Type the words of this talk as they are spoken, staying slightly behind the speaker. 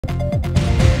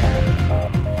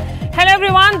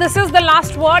everyone, this is The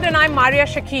Last Word and I'm Maria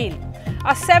Shakil.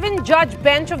 A 7-judge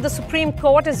bench of the Supreme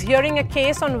Court is hearing a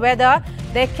case on whether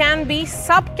there can be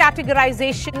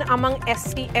sub-categorization among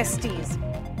SC/STs.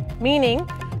 Meaning,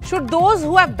 should those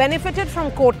who have benefited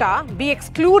from quota be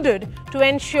excluded to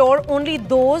ensure only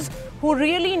those who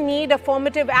really need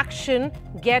affirmative action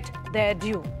get their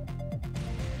due?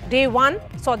 Day 1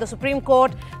 saw the Supreme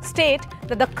Court state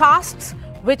that the castes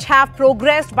which have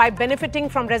progressed by benefiting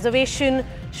from reservation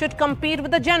should compete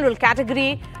with the general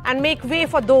category and make way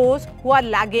for those who are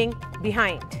lagging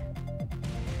behind.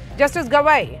 Justice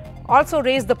Gavai also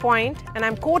raised the point, and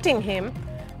I'm quoting him,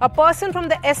 a person from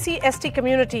the SC/ST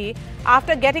community,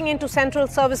 after getting into central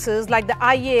services like the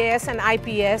IAS and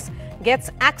IPS,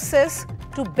 gets access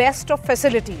to best of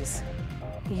facilities.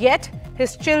 Yet,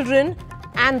 his children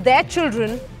and their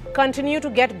children continue to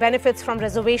get benefits from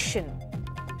reservation.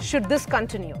 Should this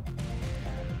continue?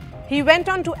 He went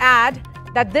on to add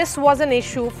that this was an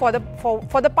issue for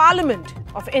the Parliament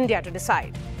of India to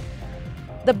decide.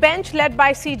 The bench led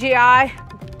by CJI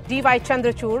D.Y.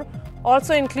 Chandrachud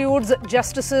also includes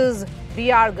Justices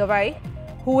B.R. Gavai,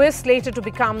 who is slated to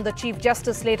become the Chief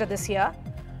Justice later this year,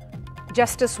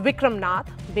 Justice Vikram Nath,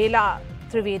 Bela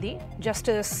Trivedi,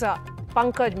 Justice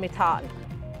Pankaj Mithal,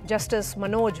 Justice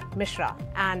Manoj Mishra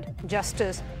and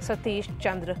Justice Satish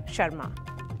Chandra Sharma.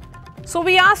 So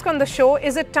we ask on the show,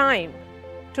 is it time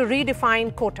to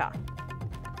redefine quota?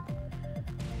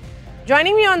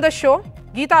 Joining me on the show,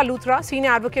 Geeta Luthra,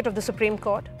 Senior Advocate of the Supreme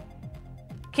Court.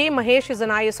 K. Mahesh is an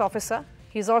IAS officer.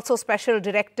 He's also Special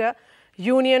Director,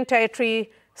 Union Territory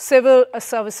Civil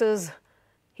Services.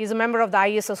 He's a member of the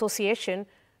IAS Association.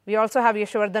 We also have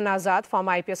Yashwardhan Azad,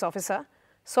 former IPS officer.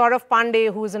 Saurav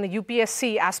Pandey, who is an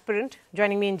UPSC aspirant,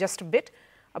 joining me in just a bit.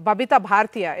 Babita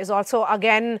Bhartiya is also,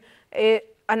 again,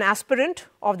 an aspirant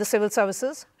of the civil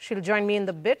services. She'll join me in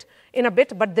a bit.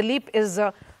 But Dilip is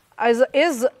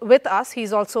with us.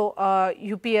 He's also a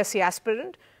UPSC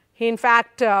aspirant. He, in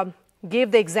fact,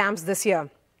 gave the exams this year.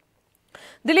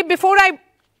 Dilip, before I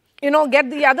get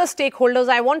the other stakeholders,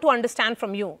 I want to understand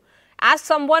from you, as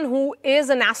someone who is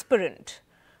an aspirant,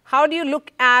 how do you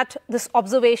look at this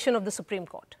observation of the Supreme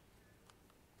Court?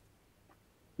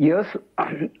 Yes,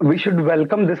 we should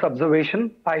welcome this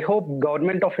observation. I hope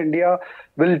Government of India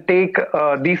will take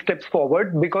these steps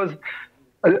forward, because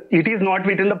it is not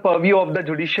within the purview of the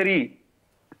judiciary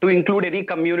to include any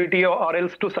community or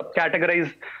else to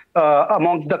subcategorize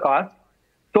amongst the castes.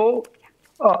 So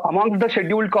amongst the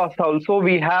scheduled castes also,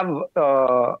 we have,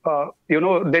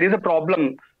 there is a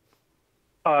problem.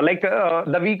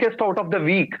 The weakest out of the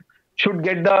weak should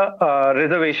get the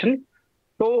reservation.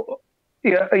 So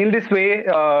yeah, in this way,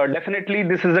 definitely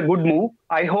this is a good move.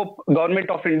 I hope Government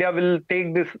of India will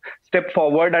take this step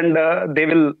forward and they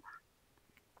will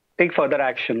take further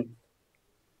action.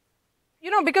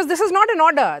 Because this is not an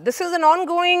order. This is an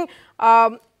ongoing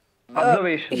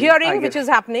hearing which is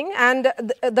happening, and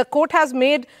the court has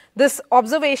made this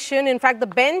observation. In fact, the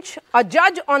bench, a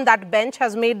judge on that bench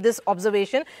has made this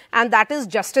observation, and that is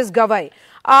Justice Gavai.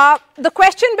 The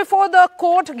question before the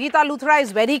court, Geeta Luthra,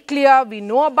 is very clear. We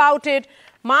know about it.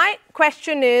 My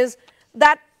question is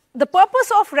that the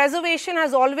purpose of reservation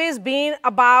has always been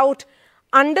about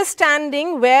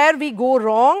understanding where we go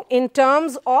wrong in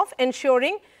terms of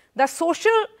ensuring that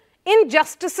social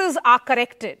injustices are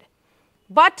corrected.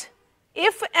 But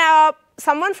if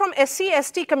someone from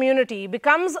SC/ST community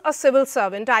becomes a civil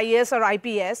servant, IAS or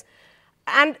IPS,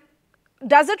 and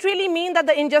does it really mean that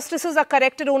the injustices are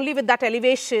corrected only with that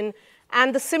elevation,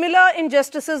 and the similar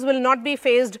injustices will not be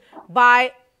faced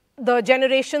by the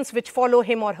generations which follow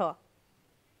him or her?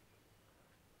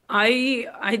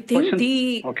 I think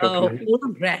the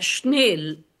whole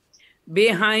rationale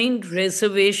behind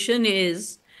reservation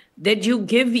is that you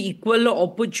give equal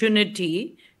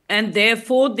opportunity, and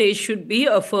therefore there should be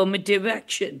affirmative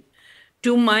action.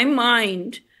 To my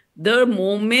mind, the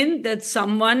moment that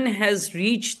someone has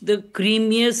reached the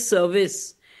creamiest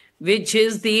service, which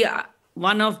is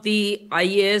one of the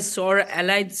IAS or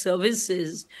allied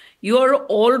services, you are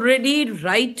already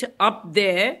right up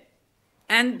there,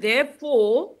 and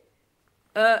therefore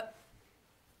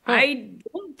I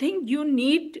don't think you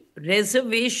need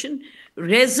reservation.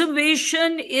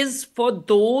 Reservation is for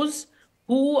those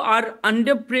who are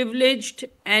underprivileged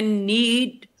and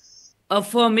need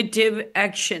affirmative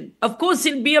action. Of course,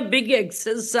 it'll be a big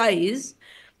exercise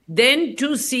then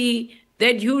to see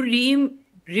that you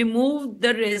remove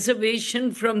the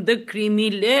reservation from the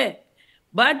creamy layer.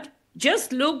 But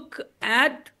just look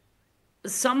at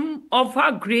some of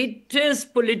our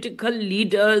greatest political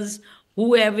leaders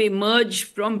who have emerged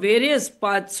from various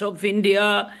parts of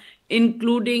India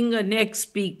including an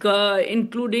ex-speaker,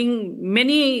 including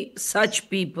many such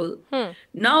people.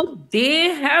 Now, they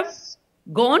have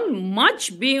gone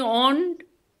much beyond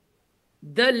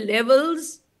the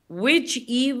levels which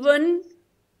even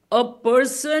a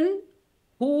person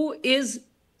who is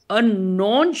a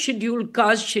non-scheduled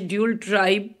caste, scheduled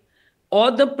tribe,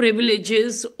 or the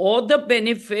privileges, or the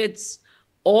benefits,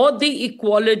 or the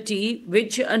equality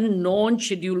which a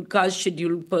non-scheduled caste,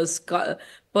 scheduled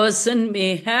person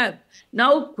may have.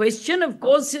 Now, question, of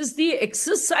course, is the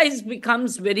exercise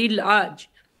becomes very large,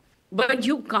 but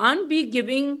you can't be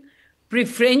giving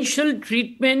preferential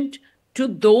treatment to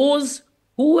those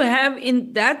who have,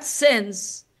 in that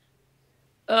sense,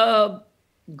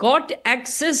 got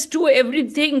access to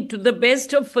everything, to the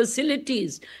best of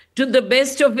facilities, to the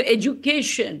best of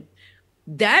education.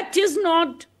 That is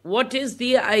not what is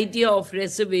the idea of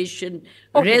reservation.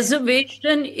 Okay.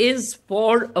 Reservation is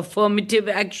for affirmative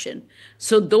action.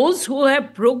 So those who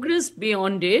have progressed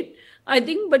beyond it, I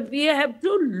think, but we have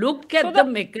to look at the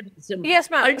mechanism. Yes,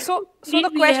 ma'am. So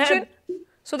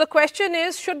the question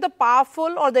is, should the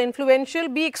powerful or the influential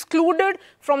be excluded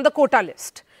from the quota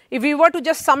list? If we were to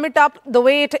just sum it up the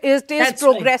way it is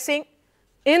progressing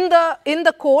in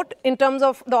the court in terms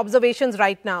of the observations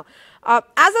right now.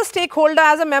 As a stakeholder,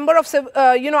 as a member of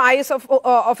IAS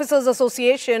Officers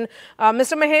Association,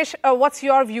 Mr. Mahesh, what's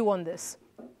your view on this?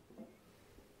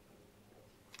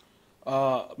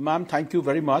 Ma'am, thank you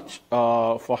very much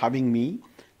for having me.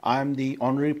 I am the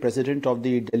Honorary President of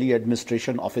the Delhi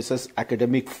Administration Officers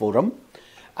Academic Forum.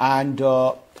 And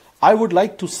I would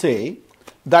like to say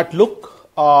that, look,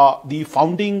 the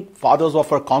founding fathers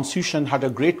of our constitution had a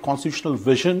great constitutional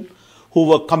vision, who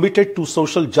were committed to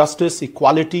social justice,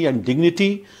 equality and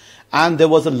dignity. And there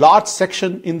was a large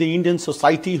section in the Indian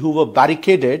society who were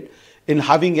barricaded in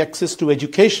having access to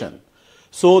education.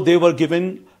 So they were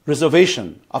given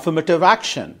reservation, affirmative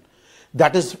action.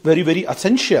 That is very, very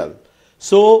essential.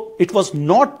 So it was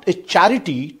not a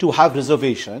charity to have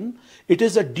reservation. It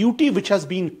is a duty which has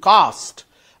been cast,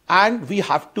 and we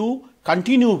have to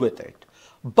continue with it.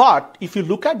 But if you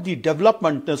look at the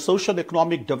development, the social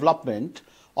economic development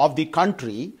of the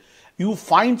country, you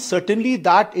find certainly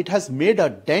that it has made a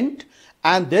dent,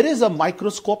 and there is a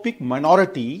microscopic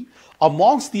minority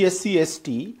amongst the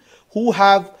SC/ST who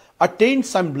have attained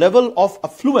some level of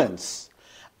affluence.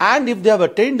 And if they have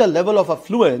attained a level of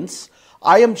affluence,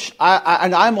 I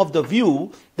am of the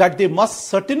view that they must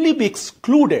certainly be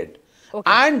excluded.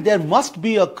 Okay. And there must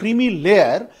be a creamy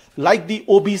layer like the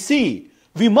OBC.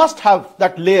 We must have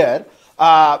that layer,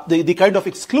 the kind of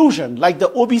exclusion like the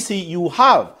OBC you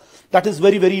have. That is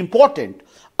very, very important.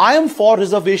 I am for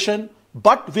reservation,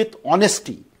 but with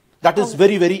honesty. That is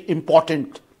very, very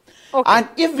important. Okay. And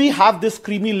if we have this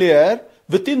creamy layer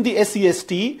within the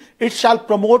SC/ST, it shall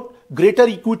promote greater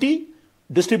equity,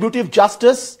 distributive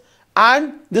justice,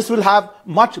 and this will have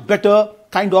much better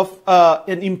kind of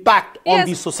an impact on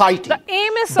the society. The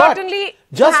aim is certainly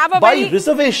just to have a by very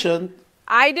reservation,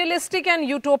 idealistic and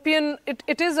utopian.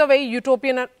 It is a very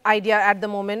utopian idea at the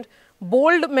moment.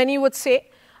 Bold, many would say.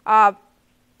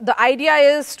 The idea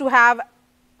is to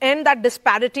end that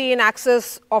disparity in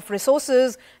access of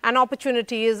resources and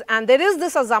opportunities. And there is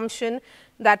this assumption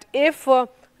that if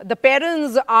the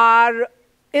parents are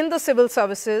in the civil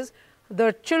services,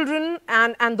 the children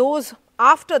and those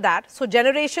after that, so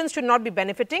generations should not be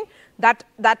benefiting. That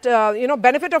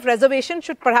benefit of reservation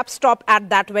should perhaps stop at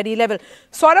that very level.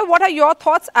 Saurav, what are your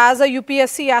thoughts as a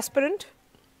UPSC aspirant?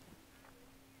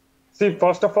 See,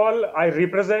 first of all, I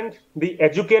represent the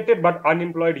educated but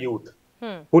unemployed youth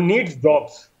who needs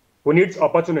jobs, who needs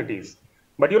opportunities.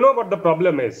 But you know what the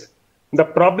problem is? The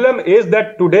problem is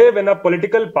that today when a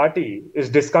political party is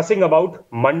discussing about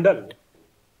Mandal,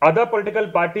 other political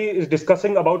party is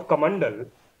discussing about Kamandal,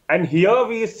 and here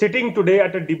we sitting today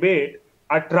at a debate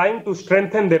are trying to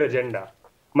strengthen their agenda.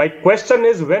 My question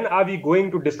is, when are we going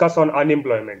to discuss on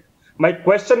unemployment? My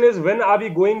question is, when are we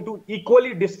going to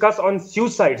equally discuss on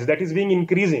suicides that is being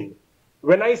increasing?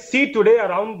 When I see today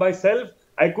around myself,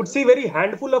 I could see very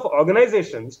handful of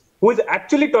organizations who is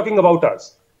actually talking about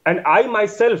us. And I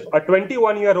myself, a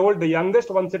 21-year-old, the youngest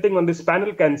one sitting on this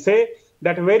panel, can say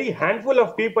that a very handful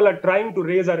of people are trying to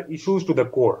raise our issues to the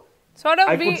core.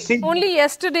 Only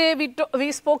yesterday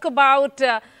we spoke about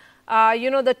the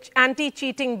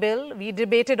anti-cheating bill. We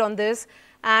debated on this,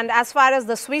 and as far as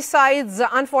the suicides,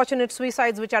 unfortunate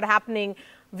suicides which are happening,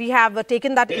 we have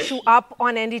taken that issue up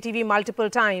on NDTV multiple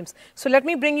times. So let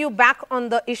me bring you back on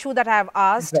the issue that I have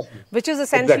asked, which is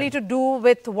essentially to do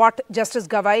with what Justice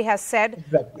Gavai has said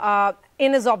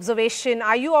in his observation.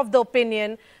 Are you of the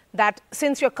opinion that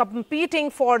since you're competing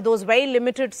for those very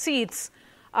limited seats,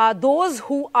 those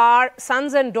who are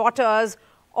sons and daughters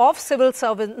of civil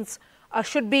servants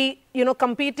should be,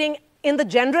 competing in the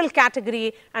general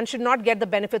category and should not get the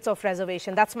benefits of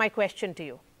reservation? That's my question to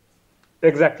you.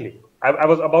 Exactly. I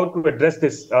was about to address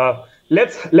this.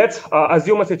 Let's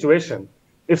assume a situation.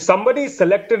 If somebody is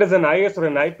selected as an IAS or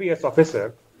an IPS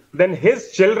officer, then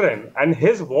his children and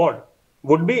his ward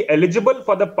would be eligible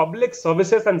for the public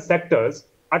services and sectors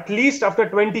at least after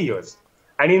 20 years.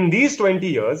 And in these 20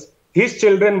 years, his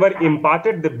children were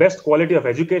imparted the best quality of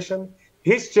education.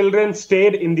 His children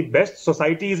stayed in the best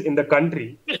societies in the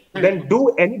country. Then do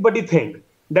anybody think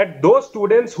that those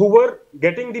students who were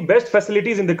getting the best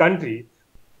facilities in the country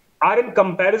are in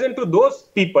comparison to those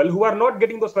people who are not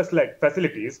getting those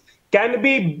facilities can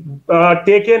be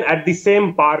taken at the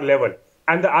same par level?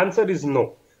 And the answer is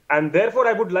no. And therefore,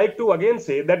 I would like to again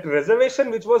say that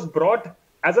reservation, which was brought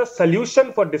as a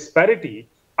solution for disparity,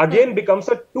 again becomes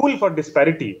a tool for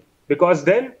disparity, because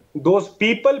then those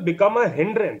people become a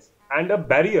hindrance and a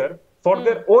barrier for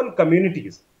their own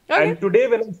communities. Okay. And today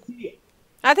when I see...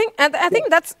 I think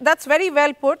that's very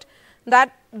well put,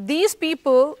 that these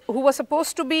people who were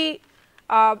supposed to be,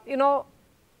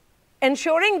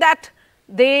 ensuring that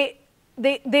they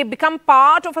become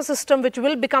part of a system which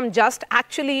will become just,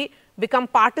 actually become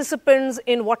participants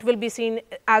in what will be seen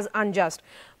as unjust.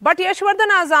 But Yashwardhan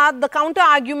Azad, the counter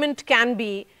argument can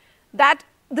be that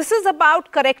this is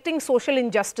about correcting social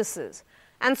injustices,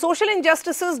 and social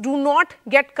injustices do not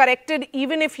get corrected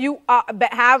even if you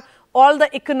have all the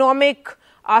economic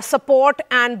support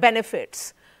and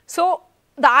benefits. So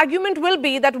the argument will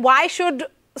be that why should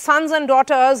sons and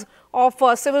daughters of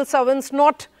civil servants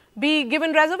not be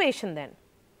given reservation then?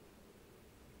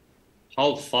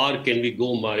 How far can we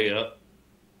go, Maria?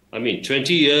 I mean,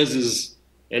 20 years is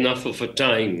enough of a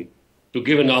time to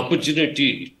give an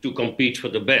opportunity to compete for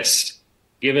the best,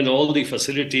 given all the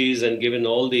facilities and given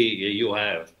all the you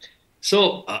have.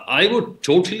 So I would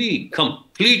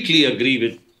completely agree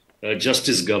with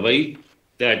Justice Gavai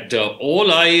that all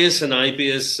IAS and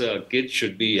IPS kids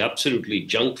should be absolutely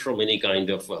junked from any kind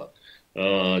of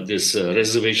this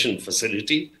reservation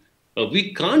facility.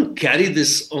 We can't carry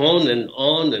this on and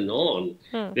on and on.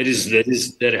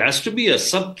 There has to be a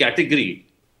subcategory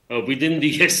within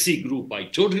the SC group. I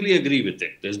totally agree with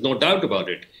it. There's no doubt about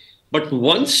it. But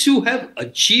once you have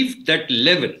achieved that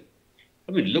level,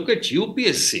 I mean, look at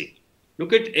UPSC,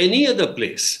 look at any other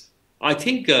place. I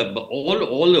think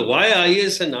all the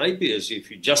IAS and IPS, if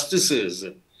you justices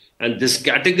and this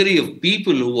category of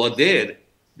people who are there,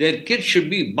 their kids should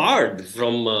be barred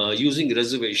from using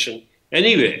reservation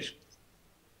anywhere.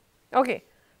 Okay.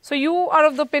 So you are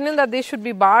of the opinion that they should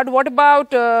be barred. What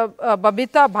about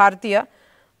Babita Bhartiya,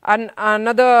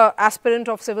 another aspirant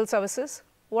of civil services?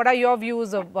 What are your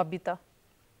views of Babita?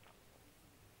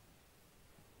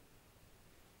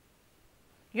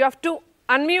 You have to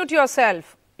unmute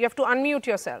yourself. You have to unmute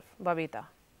yourself, Babita.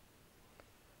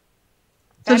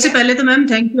 सबसे पहले तो ma'am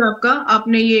thank you आपका,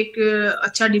 आपने ये एक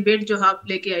अच्छा debate जो आप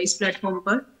लेके आई इस प्लेटफॉर्म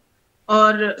पर।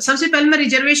 और सबसे पहले मैं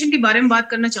रिजर्वेशन के बारे में बात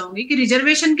करना चाहूंगी कि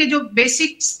रिजर्वेशन के जो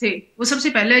बेसिक्स थे वो सबसे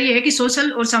पहले ये है कि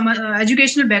सोशल और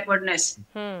एजुकेशनल बैकवर्डनेस।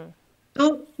 तो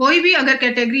कोई भी अगर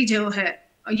कैटेगरी जो है,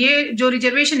 ये जो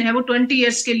रिजर्वेशन है वो 20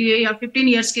 इयर्स के लिए या 15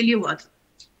 इयर्स के लिए हुआ था,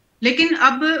 लेकिन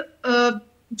अब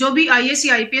जो भी IAS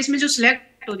या IPS में जो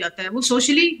सिलेक्ट हो जाता है वो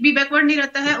सोशली भी बैकवर्ड नहीं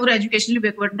रहता है और एजुकेशनली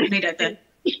बैकवर्ड नहीं रहता है।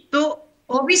 तो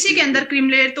OBC के अंदर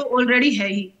क्रीमी लेयर तो ऑलरेडी है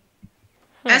ही,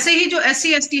 ऐसे ही जो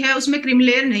SC ST है उसमें क्रीमी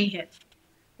लेयर नहीं है।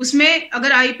 उसमें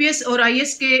अगर IPS और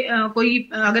IAS के कोई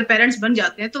अगर पेरेंट्स बन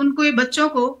जाते हैं तो उनको ये बच्चों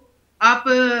को आप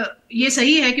ये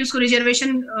सही है कि उसको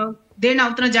रिजर्वेशन देना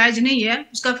उतना जायज नहीं है,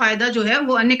 उसका फायदा जो है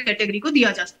वो अन्य कैटेगरी को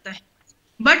दिया जा सकता है।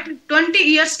 बट 20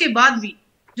 इयर्स के बाद भी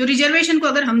जो रिजर्वेशन को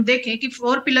अगर हम देखें कि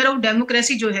 4 पिलर ऑफ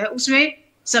डेमोक्रेसी जो है उसमें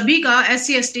सभी का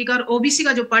SC ST का और OBC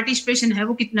का जो पार्टिसिपेशन है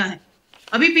वो कितना है।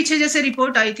 अभी पीछे जैसे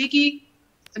रिपोर्ट आई थी कि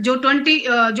जो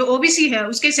OBC है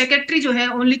उसके सेक्रेटरी जो है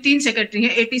ओनली 3 सेक्रेटरी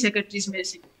है 80 सेक्रेटरीज में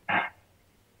से।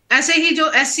 ऐसे ही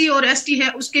जो SC और ST है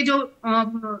उसके जो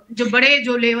बड़े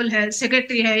जो लेवल है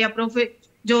सेक्रेटरी है या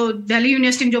जो दिल्ली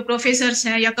यूनिवर्सिटी में जो प्रोफेसर्स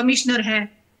हैं या कमिश्नर हैं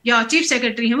या चीफ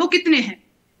सेक्रेटरी हैं वो कितने हैं।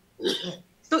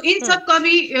 तो इन सब का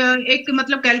भी एक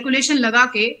मतलब कैलकुलेशन लगा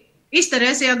के इस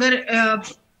तरह से अगर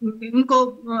उनको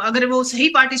अगर वो सही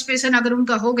पार्टिसिपेशन अगर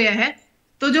उनका हो गया है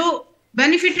तो जो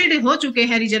बेनिफिटेड हो चुके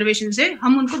हैं रिजर्वेशन से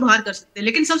हम उनको बाहर कर सकते हैं।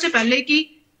 लेकिन सबसे पहले कि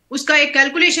उसका एक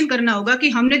कैलकुलेशन करना होगा कि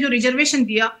हमने जो रिजर्वेशन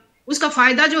दिया उसका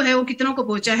फायदा जो है वो कितनों को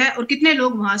पहुंचा है और कितने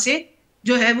लोग वहां से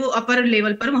जो है वो अपर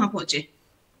लेवल पर वहां पहुंचे।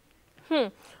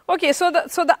 Okay, so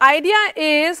the idea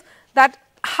is that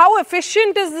how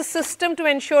efficient is the system to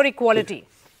ensure equality?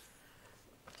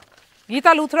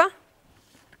 Geeta Luthra?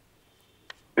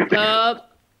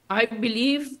 I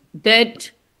believe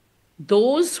that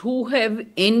those who have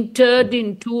entered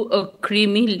into a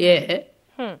creamy layer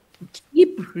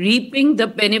keep reaping the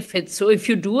benefits. So if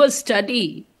you do a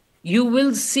study, you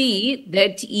will see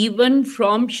that even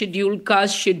from scheduled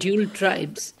caste, scheduled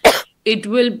tribes, it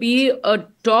will be a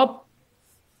top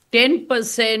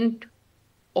 10%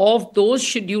 of those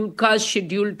scheduled caste,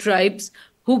 scheduled tribes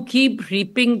who keep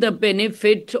reaping the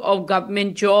benefit of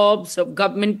government jobs, of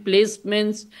government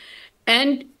placements.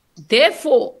 And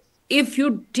therefore, if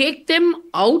you take them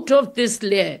out of this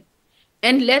layer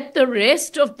and let the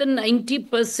rest of the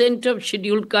 90% of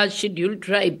scheduled caste, scheduled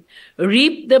tribe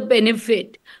reap the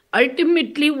benefit,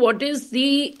 ultimately what is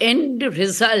the end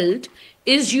result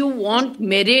is you want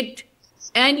merit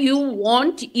and you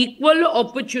want equal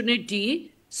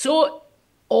opportunity. So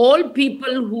all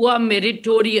people who are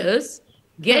meritorious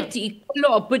get equal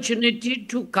opportunity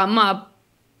to come up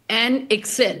and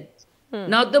excel.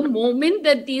 Now, the moment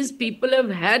that these people have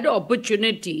had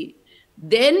opportunity,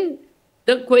 then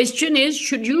the question is,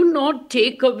 should you not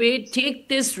take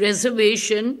this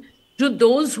reservation to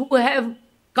those who have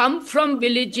come from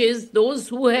villages, those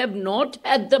who have not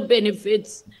had the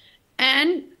benefits,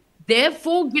 and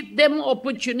therefore give them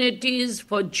opportunities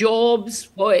for jobs,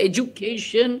 for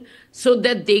education, so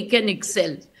that they can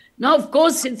excel. Now, of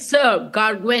course, it's a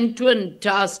gargantuan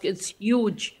task. It's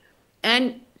huge.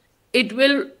 And it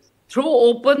will throw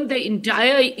open the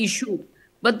entire issue.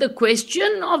 But the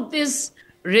question of this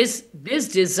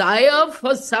desire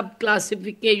for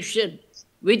sub-classification,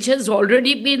 which has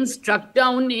already been struck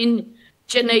down in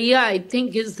Chennai, I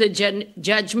think is the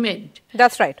judgment.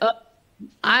 That's right.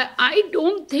 I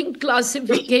don't think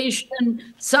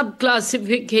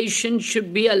sub-classification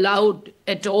should be allowed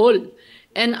at all.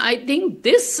 And I think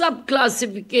this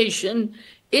sub-classification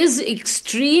is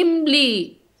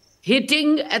extremely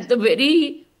hitting at the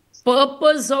very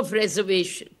purpose of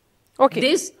reservation.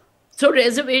 Okay. So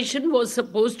reservation was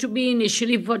supposed to be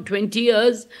initially for 20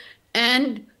 years,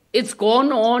 and it's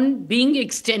gone on being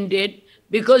extended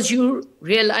because you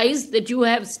realize that you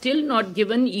have still not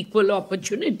given equal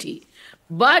opportunity.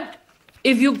 But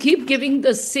if you keep giving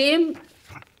the same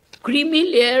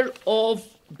creamy layer of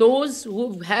those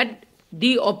who've had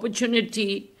the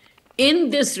opportunity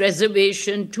in this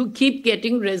reservation to keep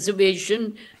getting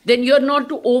reservation, then you're not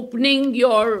opening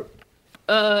the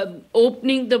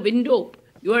window.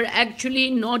 You are actually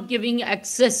not giving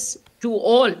access to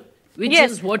all, which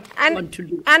is what you want to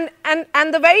do. And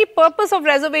the very purpose of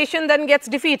reservation then gets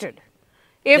defeated.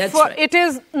 If it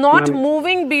is not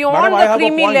moving beyond the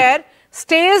creamy layer,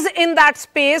 stays in that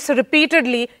space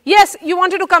repeatedly. Yes, you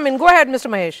wanted to come in. Go ahead, Mr.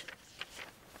 Mahesh.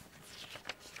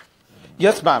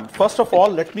 Yes, ma'am. First of all,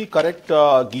 let me correct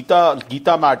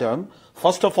Geeta madam.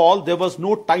 First of all, there was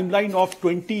no timeline of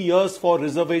 20 years for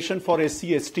reservation for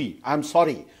SC/ST. I'm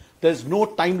sorry. There's no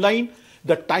timeline.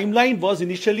 The timeline was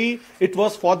initially, it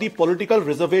was for the political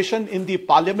reservation in the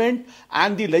parliament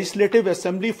and the legislative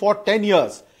assembly for 10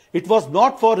 years. It was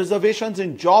not for reservations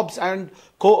in jobs and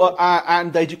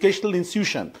the educational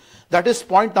institution. That is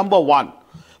point number one.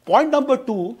 Point number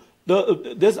two,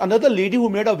 there's another lady who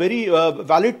made a very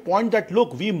valid point that,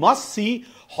 look, we must see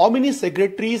how many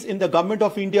secretaries in the government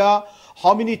of India,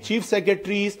 how many chief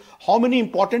secretaries, how many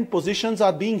important positions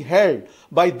are being held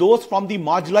by those from the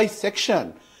marginalized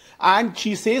section. And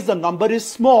she says the number is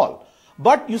small.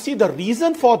 But you see, the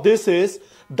reason for this is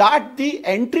that the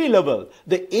entry level,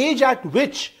 the age at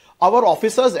which our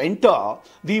officers enter,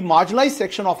 the marginalized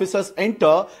section officers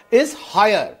enter, is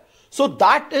higher. So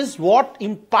that is what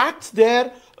impacts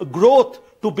their growth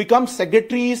to become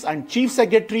secretaries and chief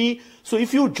secretary. So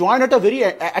if you join at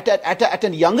a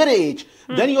younger age,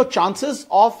 then your chances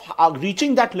of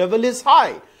reaching that level is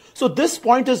high. So this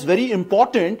point is very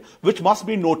important, which must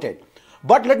be noted.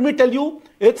 But let me tell you,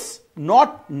 it's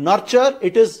not nurture,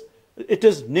 it is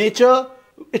nature,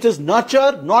 it is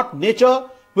nurture, not nature,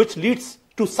 which leads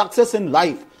to success in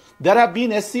life. There have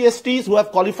been SC/STs who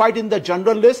have qualified in the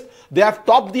general list. They have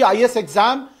topped the IAS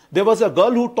exam. There was a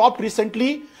girl who topped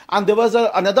recently, and there was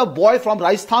another boy from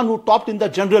Rajasthan who topped in the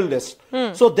general list.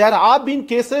 So there have been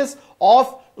cases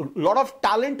of a lot of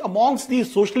talent amongst the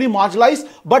socially marginalized,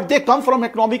 but they come from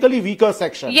economically weaker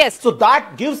section. Yes. So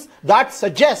that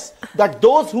suggests that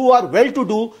those who are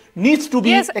well-to-do needs to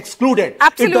be excluded.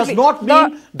 Absolutely. It does not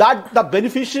mean that the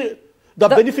benefits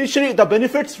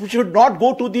should not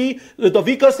go to the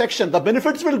weaker section. The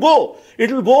benefits will go.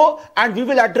 It will go, and we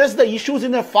will address the issues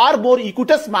in a far more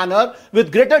equitous manner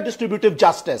with greater distributive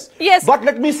justice. Yes. But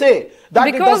let me say that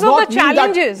because it does not of the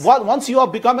challenges. mean that once you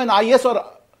have become an IAS or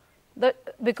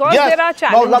Because there are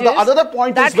challenges, the other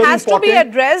point that is very has important. to be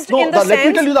addressed in the let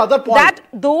me tell you the other point. That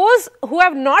those who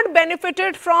have not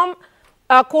benefited from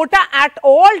quota at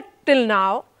all till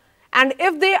now, and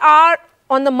if they are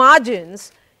on the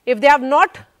margins, if they have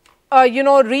not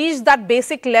reached that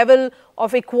basic level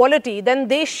of equality, then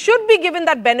they should be given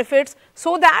that benefits,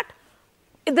 so that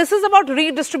this is about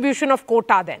redistribution of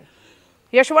quota then.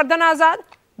 Yashwardhan Azad,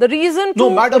 the reason to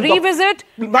revisit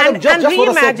and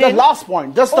reimagine. The last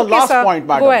point, point,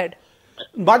 madam. Go ahead.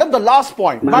 Madam, the last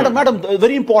point. Madam,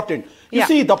 very important. You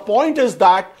see, the point is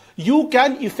that you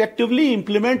can effectively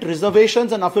implement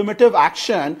reservations and affirmative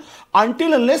action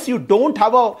unless we don't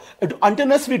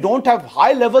have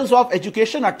high levels of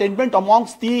education attainment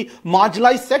amongst the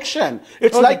marginalized section.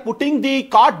 It's like putting the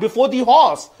cart before the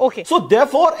horse. So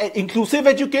therefore, inclusive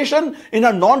education in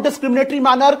a non-discriminatory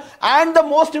manner, and the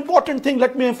most important thing,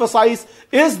 let me emphasize,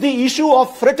 is the issue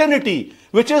of fraternity,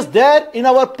 which is there in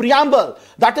our preamble.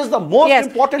 That is the most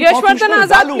important constitutional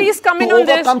value please come to in on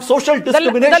overcome this. social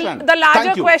discrimination. The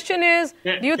larger question is,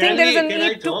 do you think there is a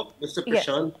need to... Mr.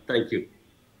 Prashant, thank you.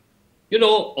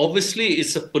 Obviously,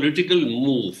 it's a political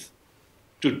move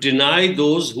to deny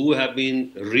those who have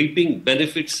been reaping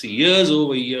benefits years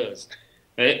over years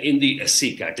in the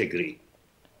SC category.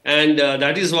 And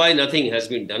that is why nothing has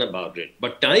been done about it.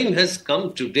 But time has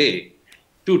come today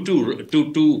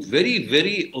to very,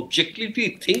 very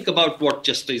objectively think about what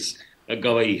Justice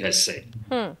Gavai has said.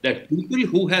 That people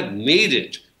who have made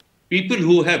it, people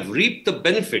who have reaped the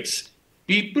benefits,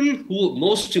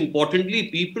 most importantly,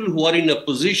 people who are in a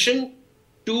position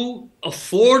to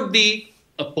afford the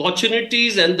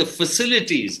opportunities and the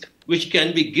facilities which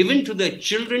can be given to their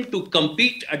children to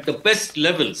compete at the best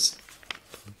levels.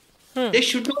 They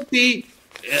should not be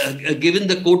given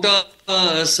the quota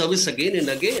service again and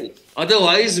again.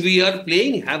 Otherwise, we are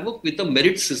playing havoc with the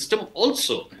merit system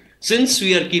also. Since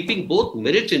we are keeping both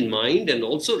merit in mind and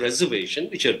also reservation,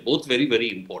 which are both very,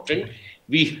 very important,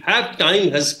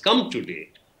 time has come today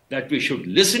that we should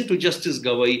listen to Justice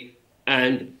Gavai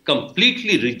and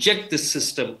completely reject this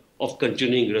system of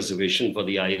continuing reservation for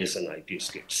the IAS and IPS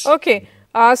kids. Okay.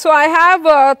 So I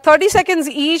have 30 seconds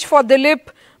each for Dilip,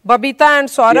 Babita and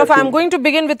Saurabh. Yes, I'm going to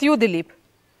begin with you, Dilip.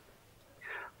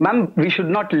 Ma'am, we should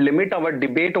not limit our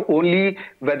debate only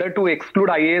whether to exclude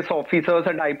IAS officers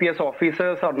and IPS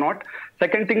officers or not.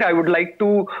 Second thing, I would like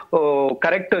to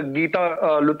correct Geeta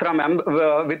Luthra ma'am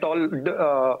with all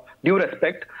due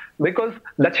respect, because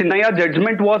the Chinnaya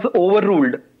judgment was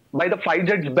overruled by the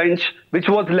 5-judge bench, which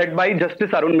was led by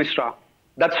Justice Arun Mishra.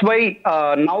 That's why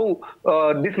now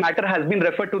this matter has been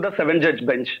referred to the 7-judge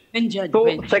bench.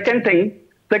 Second thing,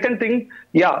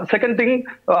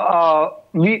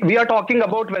 we are talking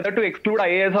about whether to exclude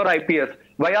IAS or IPS.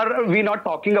 Why are we not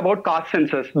talking about caste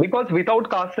census? Because without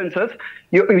caste census,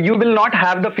 you will not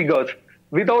have the figures.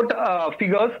 Without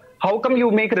figures, how come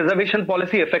you make reservation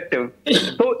policy effective?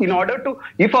 So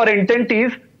if our intent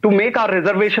is to make our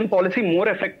reservation policy more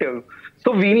effective,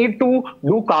 so we need to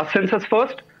do caste census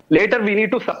first. Later, we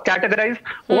need to sub-categorize.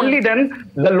 Only then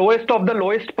the lowest of the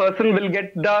lowest person will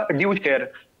get the due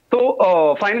share.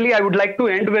 So finally, I would like to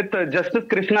end with Justice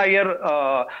Krishna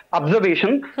Iyer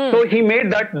observation. So he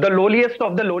made that the lowliest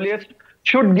of the lowliest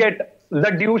should get the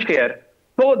due share.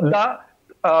 So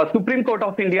the Supreme Court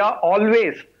of India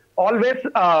always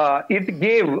it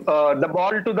gave the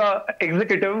ball to the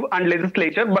executive and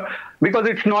legislature, but because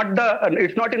it's not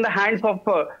in the hands of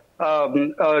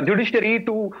judiciary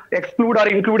to exclude or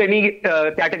include any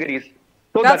categories.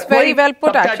 So that's very well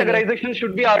put, actually. Sub-categorization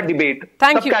should be our debate.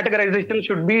 Thank you. Sub-categorization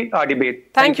should be our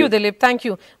debate. Thank you, Dilip. Thank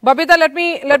you. Babita, let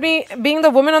me, being the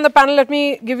woman on the panel, let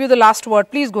me give you the last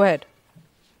word. Please go ahead.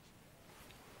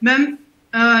 Ma'am,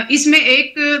 इसमें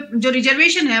एक जो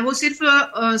reservation है वो सिर्फ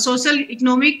social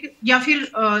economic या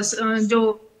फिर जो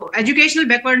educational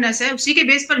backwardness है उसी के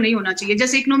बेस पर नहीं होना चाहिए.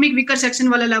 जैसे इकोनॉमिक वीकर सेक्शन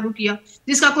वाला लागू किया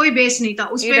जिसका कोई बेस नहीं था,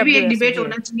 उस पर भी एक डिबेट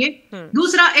होना चाहिए.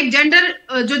 दूसरा, एक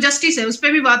जेंडर जो जस्टिस है उस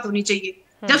पर भी बात होनी चाहिए.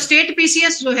 जब स्टेट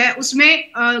पीसीएस जो है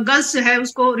उसमें गर्ल्स है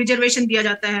उसको रिजर्वेशन दिया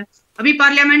जाता है. अभी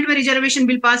पार्लियामेंट में रिजर्वेशन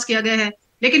बिल पास किया गया है,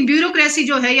 लेकिन ब्यूरोक्रेसी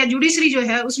जो है या जुडिशरी जो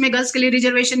है उसमें गर्ल्स के लिए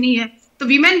रिजर्वेशन नहीं है. तो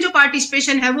वीमेन जो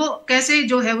पार्टिसिपेशन है वो कैसे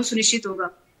जो है वो सुनिश्चित होगा,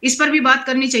 इस पर भी बात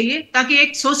करनी चाहिए ताकि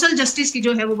एक सोशल जस्टिस की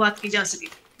जो है वो बात की जा सके.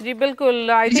 जी बिल्कुल.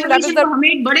 I think that is the हमें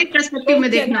एक बड़े पर्सपेक्टिव में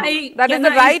देखना. That is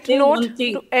the right note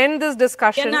to end this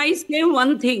discussion. Can I say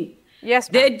one thing? Yes.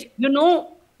 That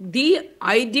the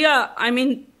idea, I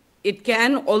mean, it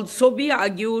can also be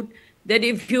argued that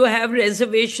if you have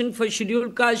reservation for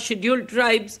scheduled castes, scheduled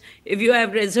tribes, if you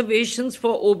have reservations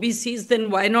for OBCs,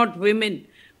 then why not women?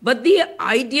 But the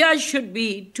idea should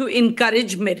be to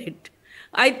encourage merit.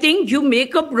 I think you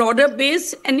make a broader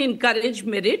base and encourage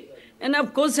merit. And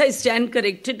of course, I stand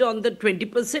corrected on the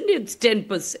 20%, it's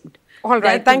 10%. All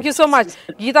right, thank you so much.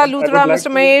 Geeta Luthra,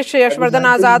 Mr. Mahesh, Yashvardhan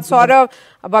Azad, Saurav,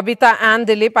 Babita and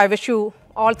Dilip. I wish you,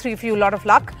 all three of you, a lot of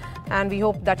luck. And we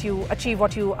hope that you achieve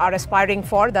what you are aspiring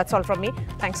for. That's all from me.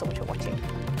 Thanks so much for watching.